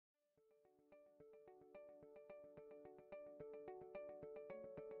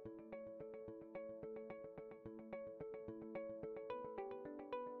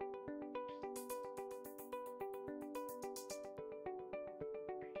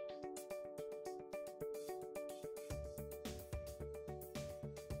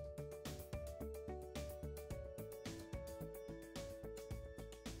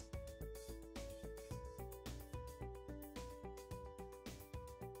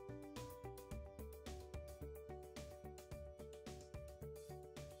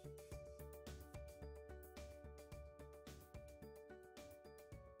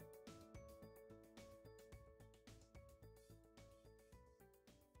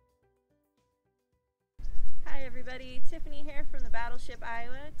everybody, Tiffany here from the Battleship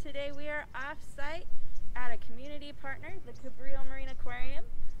Iowa. Today we are off-site at a community partner, the Cabrillo Marine Aquarium,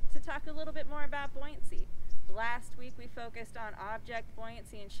 to talk a little bit more about buoyancy. Last week we focused on object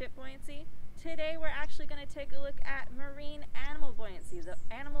buoyancy and ship buoyancy. Today we're actually going to take a look at marine animal buoyancy, the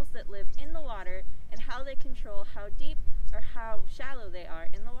animals that live in the water and how they control how deep or how shallow they are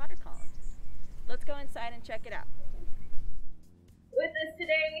in the water column. Let's go inside and check it out. With us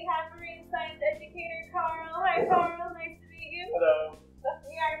today, we have marine science educator Carl. Hi, Carl. Nice to meet you. Hello.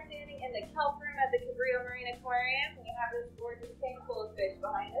 We are standing in the kelp room at the Cabrillo Marine Aquarium. We have this gorgeous tank full of fish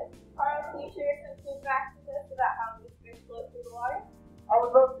behind us. Carl, can you share some cool facts with us about how these fish float through the water? I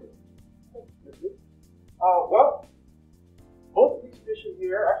would love to. Well, most of these fish in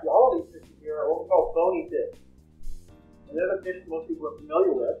here, actually all of these fish in here, are what we call bony fish. And they're the fish most people are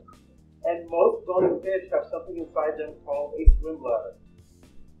familiar with. And most bony fish have something inside them called a swim bladder.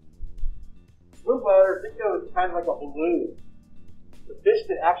 Swim bladder, think of it kind of like a balloon. The fish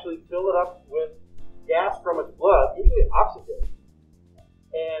can actually fill it up with gas from its blood, usually oxygen.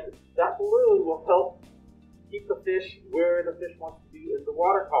 And that balloon will help keep the fish where the fish wants to be in the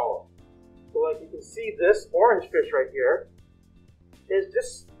water column. So like you can see, this orange fish right here is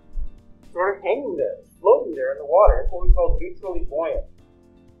just sort of hanging there, floating there in the water. It's what we call neutrally buoyant.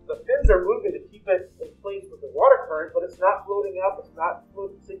 The fins are moving to keep it in place with the water current, but it's not floating up, it's not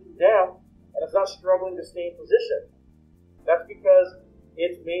sinking down, and it's not struggling to stay in position. That's because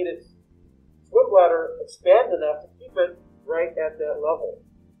it's made its swim bladder expand enough to keep it right at that level.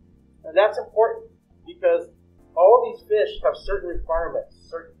 And that's important because all of these fish have certain requirements,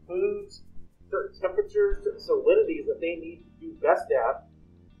 certain foods, certain temperatures, certain salinities that they need to do best at,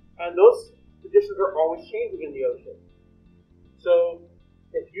 and those conditions are always changing in the ocean. So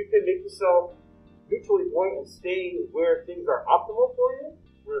if you can make yourself neutrally buoyant and stay where things are optimal for you,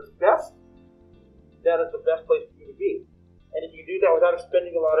 where it's best, that is the best place for you to be. And if you do that without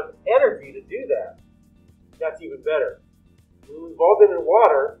spending a lot of energy to do that, that's even better. We've all been in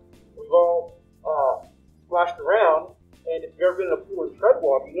water, we've all splashed around, and if you've ever been in a pool and tread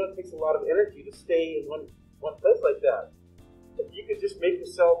water, you know it takes a lot of energy to stay in one place like that. If you could just make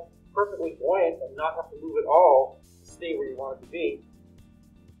yourself perfectly buoyant and not have to move at all to stay where you want it to be,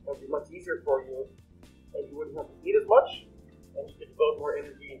 it would be much easier for you, and you wouldn't have to eat as much, and you could devote more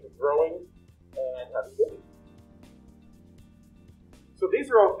energy into growing and having babies. So these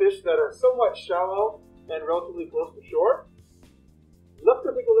are all fish that are somewhat shallow and relatively close to shore. Let's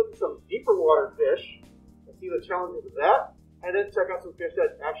go take a look at some deeper water fish and see the challenges of that, and then check out some fish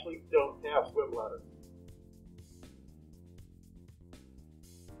that actually don't have swim bladders.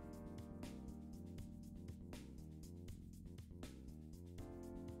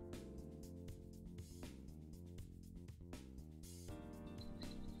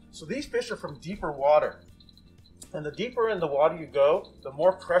 So these fish are from deeper water. And the deeper in the water you go, the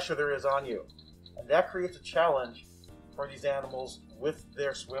more pressure there is on you. And that creates a challenge for these animals with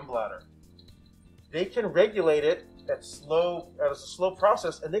their swim bladder. They can regulate it as a slow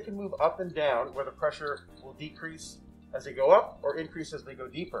process, and they can move up and down where the pressure will decrease as they go up or increase as they go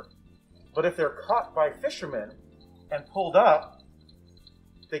deeper. But if they're caught by fishermen and pulled up,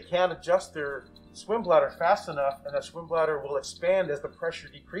 they can't adjust their swim bladder fast enough, and that swim bladder will expand as the pressure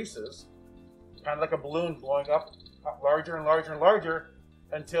decreases, kind of like a balloon blowing up larger and larger and larger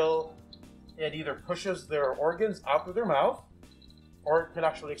until it either pushes their organs out of their mouth or it can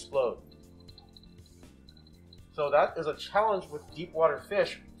actually explode. So that is a challenge with deep water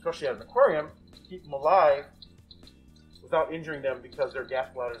fish, especially at an aquarium, to keep them alive without injuring them because their gas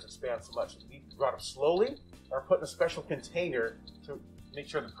bladders expand so much. They need to be brought up slowly or put in a special container to make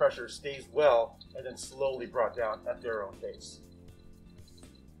sure the pressure stays well and then slowly brought down at their own pace.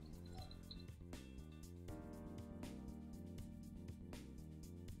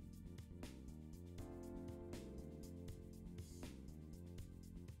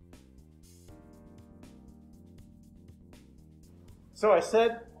 So I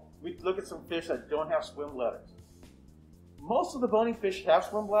said we'd look at some fish that don't have swim bladders. Most of the bony fish have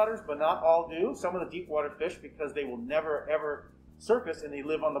swim bladders, but not all do. Some of the deep water fish, because they will never ever surface and they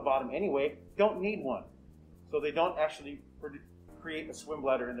live on the bottom anyway, don't need one. So they don't actually create a swim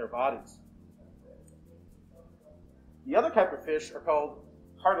bladder in their bodies. The other type of fish are called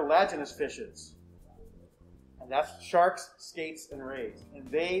cartilaginous fishes. And that's sharks, skates, and rays.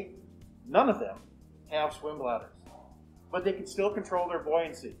 And none of them have swim bladders. But they can still control their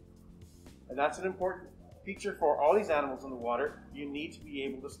buoyancy. And that's an important feature for all these animals in the water. You need to be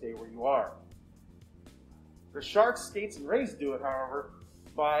able to stay where you are. The sharks, skates, and rays do it, however,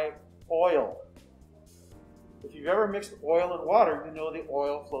 by oil. If you've ever mixed oil and water, you know the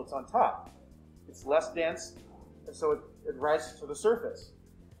oil floats on top. It's less dense, and so it rises to the surface.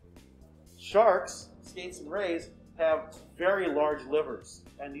 Sharks, skates, and rays have very large livers,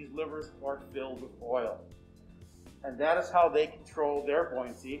 and these livers are filled with oil. And that is how they control their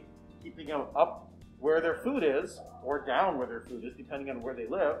buoyancy, keeping them up where their food is, or down where their food is, depending on where they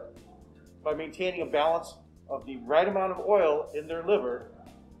live, by maintaining a balance of the right amount of oil in their liver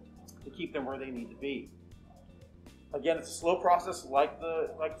to keep them where they need to be. Again, it's a slow process like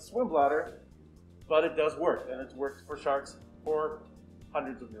the swim bladder, but it does work, and it's worked for sharks for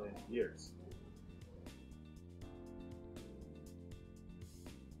hundreds of millions of years.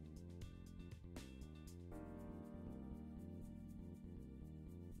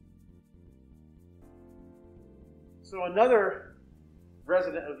 So another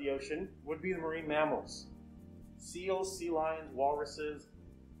resident of the ocean would be the marine mammals. Seals, sea lions, walruses,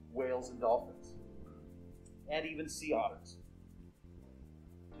 whales, and dolphins. And even sea otters.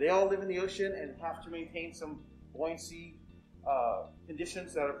 They all live in the ocean and have to maintain some buoyancy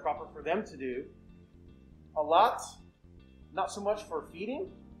conditions that are proper for them to do. A lot, not so much for feeding,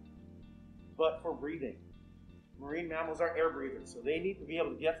 but for breathing. Marine mammals are air breathers, so they need to be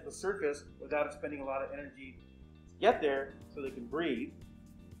able to get to the surface without expending a lot of energy to get there so they can breathe,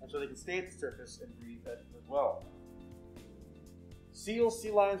 and so they can stay at the surface and breathe as well. Seals, sea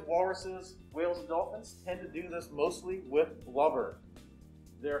lions, walruses, whales, and dolphins tend to do this mostly with blubber.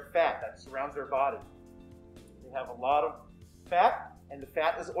 Their fat that surrounds their body. They have a lot of fat, and the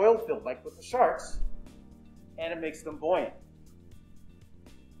fat is oil-filled, like with the sharks, and it makes them buoyant.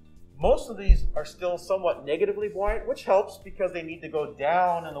 Most of these are still somewhat negatively buoyant, which helps because they need to go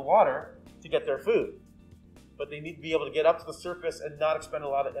down in the water to get their food. But they need to be able to get up to the surface and not expend a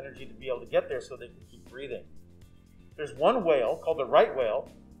lot of energy to be able to get there so they can keep breathing. There's one whale called the right whale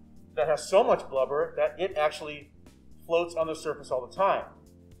that has so much blubber that it actually floats on the surface all the time,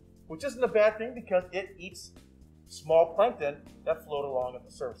 which isn't a bad thing because it eats small plankton that float along at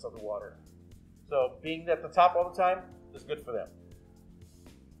the surface of the water. So being at the top all the time is good for them.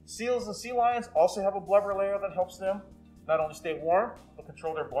 Seals and sea lions also have a blubber layer that helps them not only stay warm, but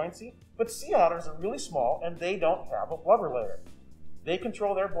control their buoyancy. But sea otters are really small and they don't have a blubber layer. They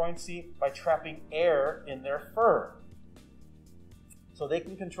control their buoyancy by trapping air in their fur. So they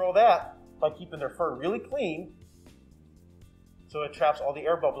can control that by keeping their fur really clean, so it traps all the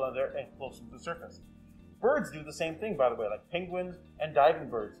air bubble in there and floats them to the surface. Birds do the same thing, by the way, like penguins and diving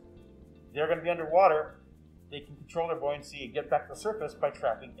birds. They're going to be underwater. They can control their buoyancy and get back to the surface by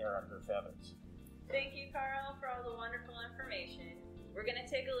trapping air under their feathers. Thank you, Carl, for all the wonderful information. We're going to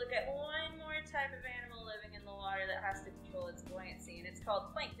take a look at one more type of animal living in the water that has to control its buoyancy, and it's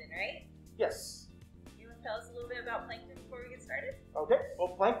called plankton, right? Yes. You want to tell us a little bit about plankton before we get started? Okay. Well,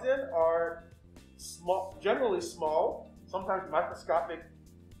 plankton are small, generally small, sometimes microscopic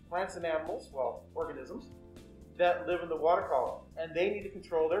plants and animals, well, organisms, that live in the water column. And they need to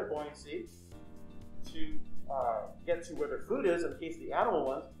control their buoyancy to get to where their food is in case the animal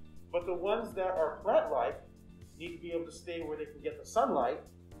ones. But the ones that are plant-like need to be able to stay where they can get the sunlight,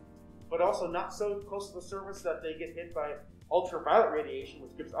 but also not so close to the surface that they get hit by ultraviolet radiation,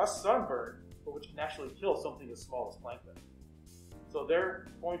 which gives us sunburn, but which can actually kill something as small as plankton. So their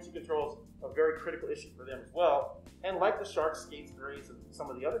buoyancy control is a very critical issue for them as well. And like the sharks, skates, and rays, and some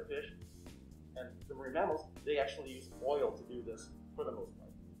of the other fish, and the marine mammals, they actually use oil to do this for the most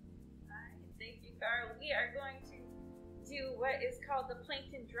part. All right, thank you, Carl. We are going to do what is called the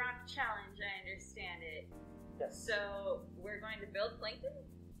Plankton Drop Challenge, I understand it. Yes. So we're going to build plankton?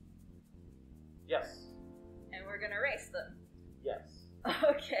 Yes. And we're going to race them? Yes.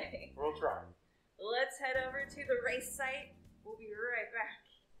 Okay. We'll try. Let's head over to the race site. We'll be right back.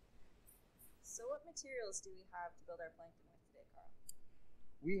 So what materials do we have to build our plankton with today, Carl?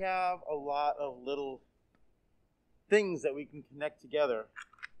 We have a lot of little things that we can connect together.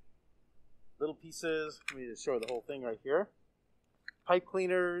 Little pieces. Let me just show the whole thing right here. Pipe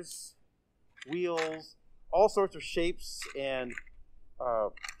cleaners, wheels, all sorts of shapes and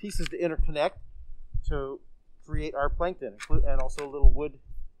pieces to interconnect to create our plankton, and also little wood,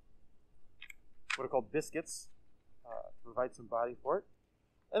 what are called biscuits, to provide some body for it.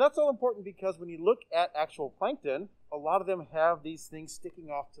 And that's all important because when you look at actual plankton, a lot of them have these things sticking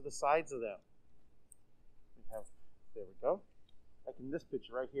off to the sides of them. There we go. Like in this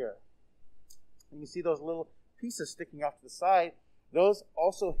picture right here. And you see those little pieces sticking off to the side. Those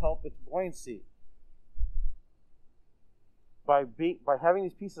also help its buoyancy. By having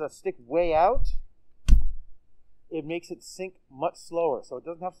these pieces that stick way out, it makes it sink much slower. So it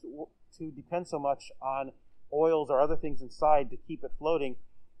doesn't have to depend so much on oils or other things inside to keep it floating.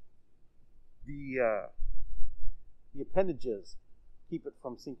 The appendages keep it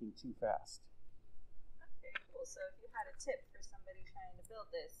from sinking too fast. Okay, cool. helpful. So if you had a tip for somebody trying to build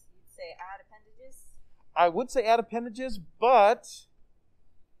this, you'd say add appendages? I would say add appendages, but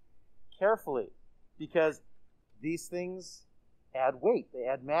carefully, because these things add weight. They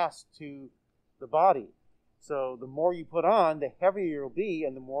add mass to the body. So the more you put on, the heavier you'll be,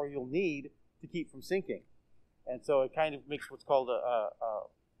 and the more you'll need to keep from sinking. And so it kind of makes what's called a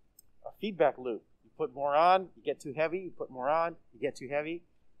feedback loop. You put more on, you get too heavy. You put more on, you get too heavy.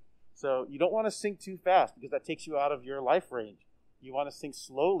 So you don't want to sink too fast because that takes you out of your life range. You want to sink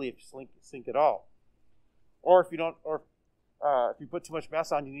slowly if you sink at all. Or if you don't, or if you put too much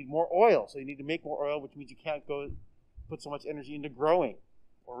mass on, you need more oil. So you need to make more oil, which means you can't go put so much energy into growing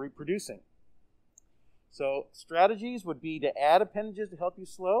or reproducing. So strategies would be to add appendages to help you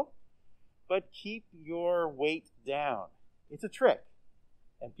slow, but keep your weight down. It's a trick,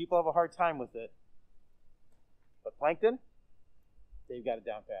 and people have a hard time with it. But plankton, they've got it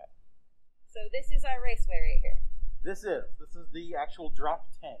down pat. So this is our raceway right here. This is the actual drop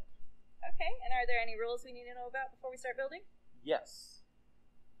tank. Okay, and are there any rules we need to know about before we start building? Yes.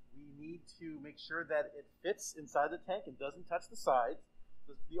 We need to make sure that it fits inside the tank and doesn't touch the sides.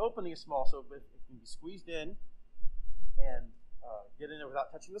 The opening is small, so it can be squeezed in and get in there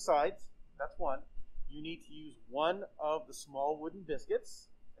without touching the sides. That's one. You need to use one of the small wooden biscuits,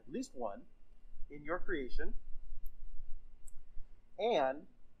 at least one, in your creation. And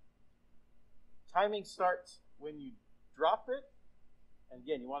timing starts when you drop it. And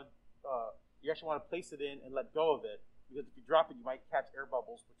again, you actually want to place it in and let go of it, because if you drop it, you might catch air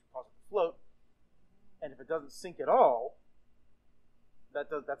bubbles, which will cause it to float. And if it doesn't sink at all,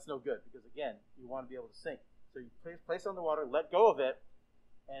 that's no good, because again, you want to be able to sink. So you place it on the water, let go of it,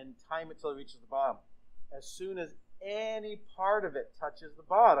 and time it till it reaches the bottom. As soon as any part of it touches the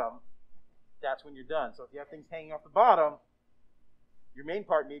bottom, that's when you're done. So if you have things hanging off the bottom, your main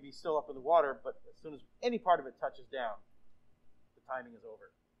part may be still up in the water, but as soon as any part of it touches down, the timing is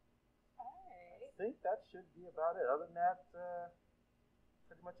over. All right. I think that should be about it. Other than that,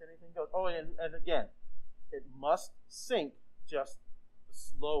 pretty much anything goes. Oh, and again, it must sink just the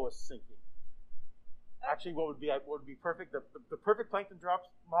slowest sinking. Actually, what would be perfect? The perfect plankton drops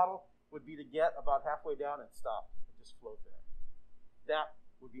model would be to get about halfway down and stop and just float there. That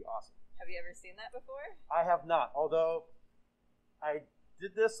would be awesome. Have you ever seen that before? I have not, although I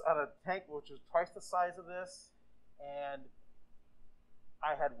did this on a tank which was twice the size of this, and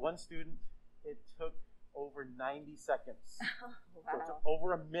I had one student. It took over 90 seconds. Oh, wow. So it took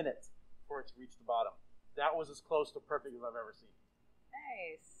over a minute for it to reach the bottom. That was as close to perfect as I've ever seen.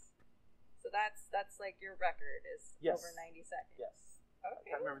 Nice. So that's like your record is Yes. over 90 seconds. Yes. I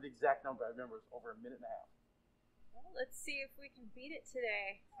Okay. can't remember the exact number. I remember it was over a minute and a Well, let's see if we can beat it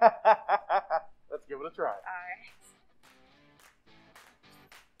today. half. Let's give it a try. All right.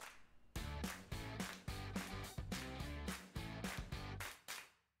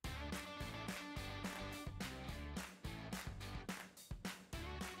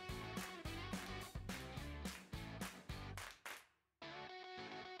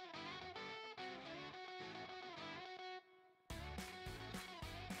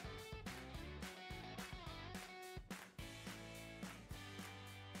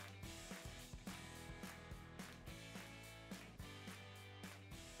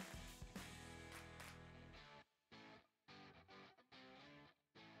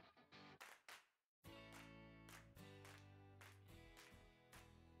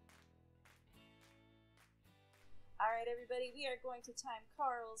 All right, everybody, we are going to time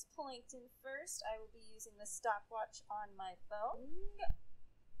Carl's plankton first. I will be using the stopwatch on my phone.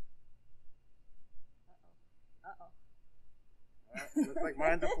 Looks like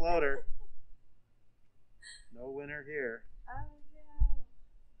mine's a floater. No winner here. Oh, no.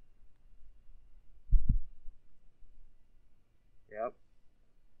 Yep.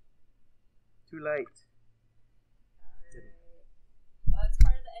 Too late. Well, it's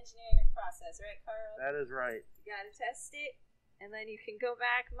part of the engineering process, right, Carl? That is right. You gotta test it, and then you can go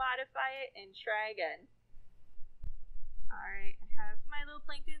back, modify it, and try again. Alright, I have my little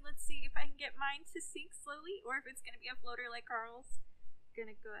plankton. Let's see if I can get mine to sink slowly, or if it's gonna be a floater like Carl's.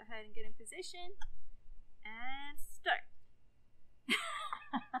 Gonna go ahead and get in position, and start.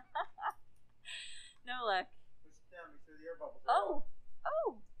 No luck. Push it down, make sure the air bubbles are Oh, out.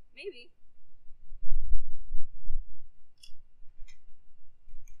 oh, maybe.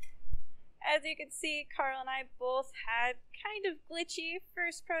 As you can see, Carl and I both had kind of glitchy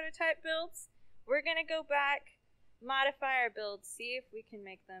first prototype builds. We're going to go back, modify our builds, see if we can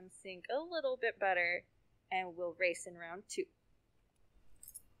make them sink a little bit better, and we'll race in round 2.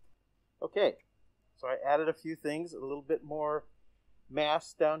 Okay, so I added a few things, a little bit more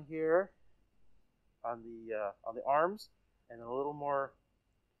mass down here. on the arms, and a little more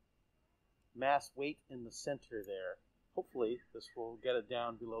mass weight in the center there. Hopefully, this will get it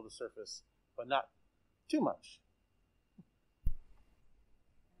down below the surface, but not too much.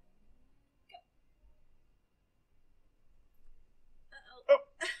 Uh-oh.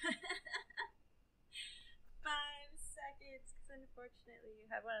 5 seconds, because unfortunately you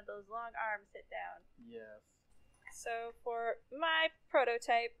have one of those long arms hit down. Yes. So for my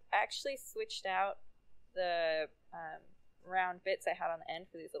prototype, I actually switched out the round bits I had on the end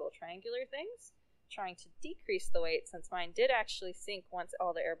for these little triangular things, trying to decrease the weight since mine did actually sink once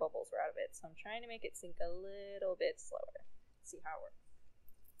all the air bubbles were out of it. So I'm trying to make it sink a little bit slower. See how it works.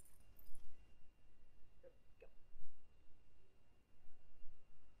 Go.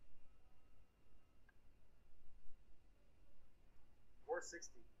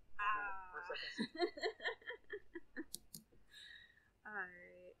 460. Ah. 4 seconds.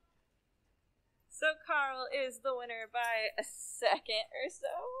 Alright. So Carl is the winner by a second or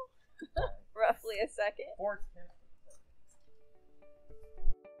so. Roughly a second. 4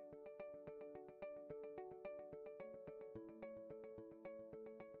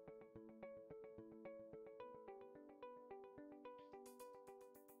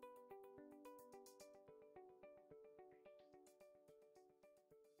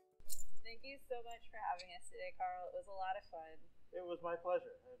 Thank you so much for having us today, Carl. It was a lot of fun. It was my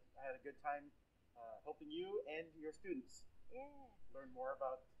pleasure. I had a good time helping you and your students learn more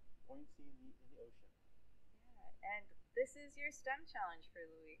about buoyancy in the ocean. Yeah, and this is your STEM challenge for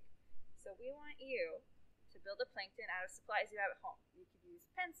the week. So we want you to build a plankton out of supplies you have at home. You could use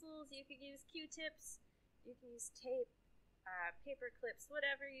pencils, you could use Q-tips, you can use tape, paper clips,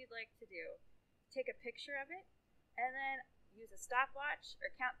 whatever you'd like to do. Take a picture of it, and then use a stopwatch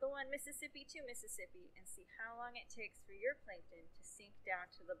or count the one Mississippi to Mississippi and see how long it takes for your plankton to sink down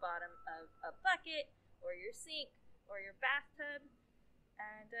to the bottom of a bucket or your sink or your bathtub,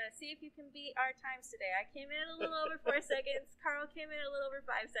 and see if you can beat our times today. I came in a little over 4 seconds. Carl came in a little over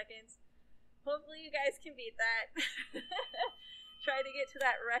 5 seconds. Hopefully you guys can beat that. Try to get to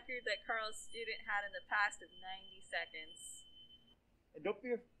that record that Carl's student had in the past of 90 seconds. And don't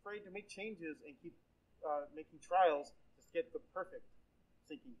be afraid to make changes and keep making trials to get the perfect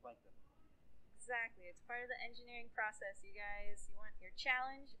sinking plankton. Exactly. It's part of the engineering process, you guys. You want your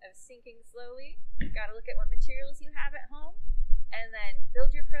challenge of sinking slowly. You got to look at what materials you have at home and then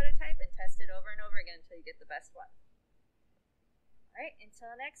build your prototype and test it over and over again until you get the best one. All right,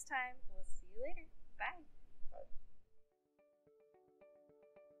 until next time, we'll see you later. Bye. Bye.